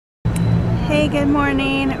Hey, good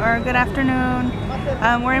morning or good afternoon.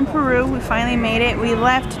 We're in Peru. We finally made it. We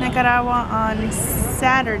left Nicaragua on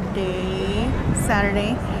Saturday. We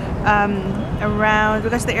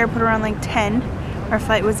got to the airport around like 10. Our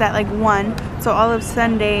flight was at like 1. So all of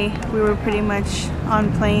Sunday we were pretty much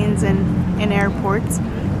on planes and in airports.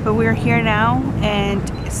 But we're here now, and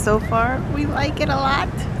so far we like it a lot.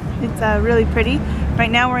 It's really pretty.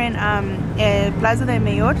 Right now we're in Plaza de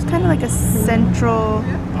Mayor. It's kind of like a central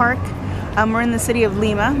park. We're in the city of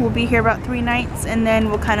Lima. We'll be here about 3 nights, and then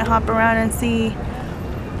we'll kind of hop around and see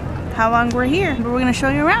how long we're here. But we're going to show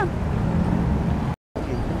you around.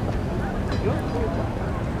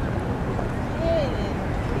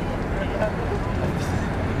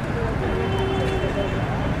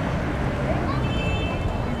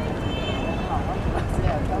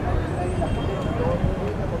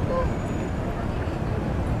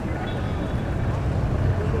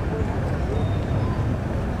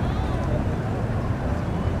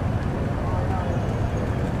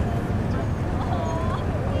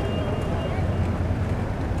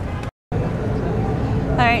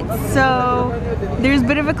 Alright, so there's a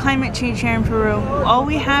bit of a climate change here in Peru. All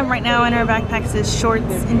we have right now in our backpacks is shorts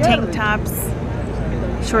and tank tops.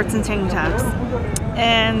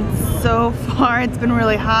 And so far it's been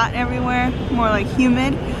really hot everywhere, more like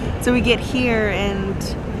humid. So we get here and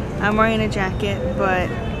I'm wearing a jacket, but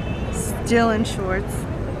still in shorts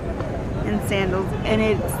and sandals, and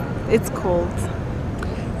it's cold.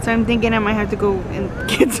 So I'm thinking I might have to go and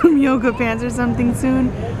get some yoga pants or something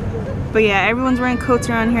soon. But yeah, everyone's wearing coats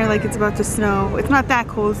around here like it's about to snow. It's not that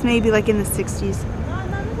cold, it's maybe like in the 60s.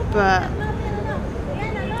 But,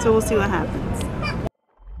 so we'll see what happens.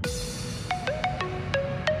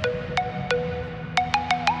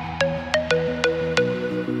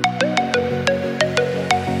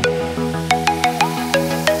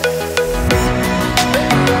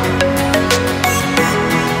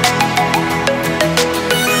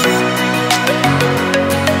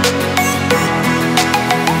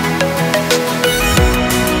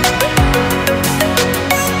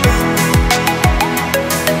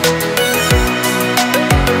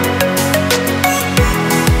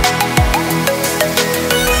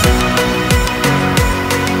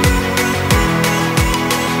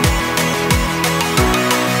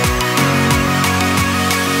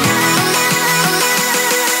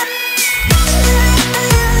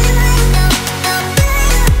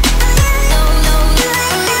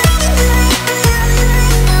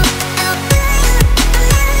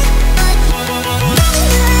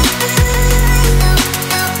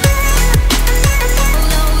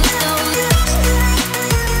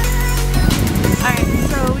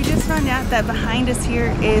 That behind us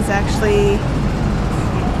here is actually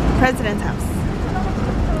the president's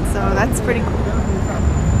house, so that's pretty cool.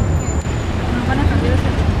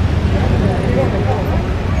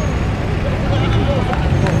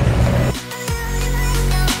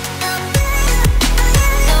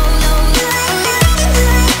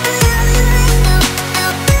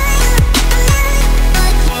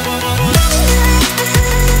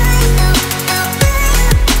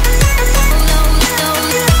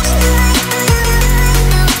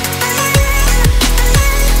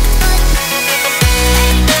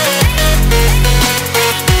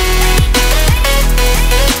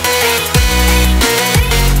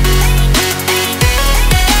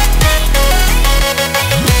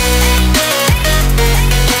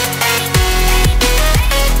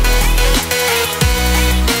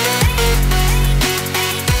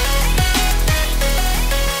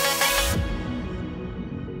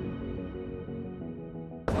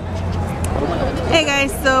 Hey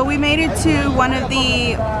guys, so we made it to one of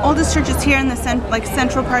the oldest churches here in the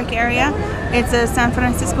Central Park area. It's a San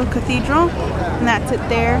Francisco Cathedral, and that's it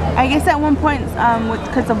there. I guess at one point,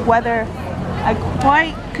 because of weather, I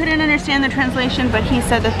quite couldn't understand the translation, but he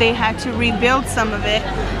said that they had to rebuild some of it,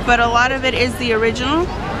 but a lot of it is the original,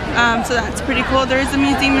 so that's pretty cool. There is a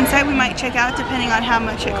museum inside we might check out depending on how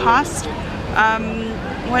much it costs.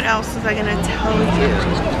 What else was I going to tell you?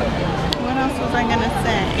 What else was I going to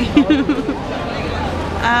say?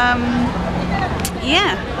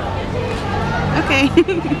 Yeah. Okay.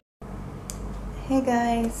 Hey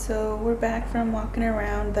guys, so we're back from walking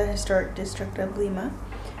around the historic district of Lima.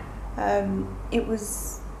 It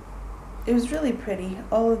was really pretty.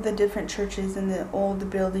 All of the different churches and the old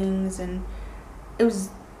buildings, and it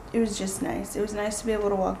was just nice. It was nice to be able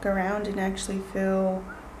to walk around and actually feel.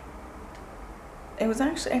 I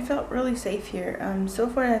felt really safe here. So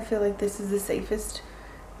far I feel like this is the safest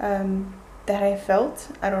that I felt.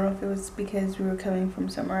 I don't know if it was because we were coming from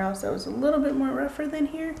somewhere else that was a little bit more rougher than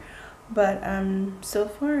here, but so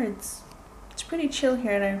far it's pretty chill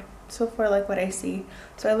here, and I so far like what I see.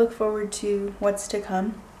 So I look forward to what's to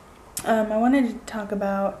come. I wanted to talk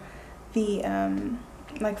about the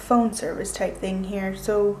like phone service type thing here.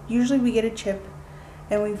 So usually we get a chip,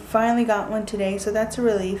 and we finally got one today, so that's a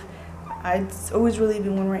relief. It's always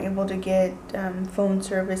relieving when we're able to get phone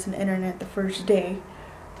service and internet the first day.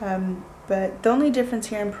 But the only difference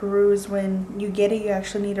here in Peru is when you get it, you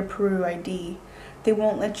actually need a Peru ID. They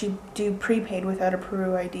won't let you do prepaid without a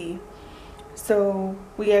Peru ID. So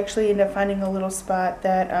we actually ended up finding a little spot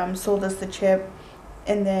that sold us the chip,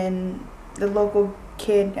 and then the local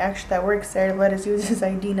kid actually that works there let us use his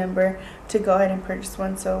ID number to go ahead and purchase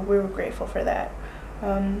one, so we were grateful for that.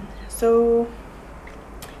 So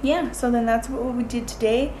yeah, so then that's what we did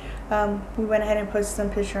today. We went ahead and posted some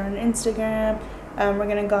picture on Instagram. We're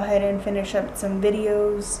gonna go ahead and finish up some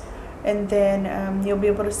videos, and then you'll be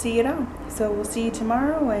able to see it all. So we'll see you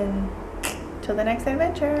tomorrow, and till the next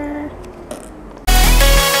adventure.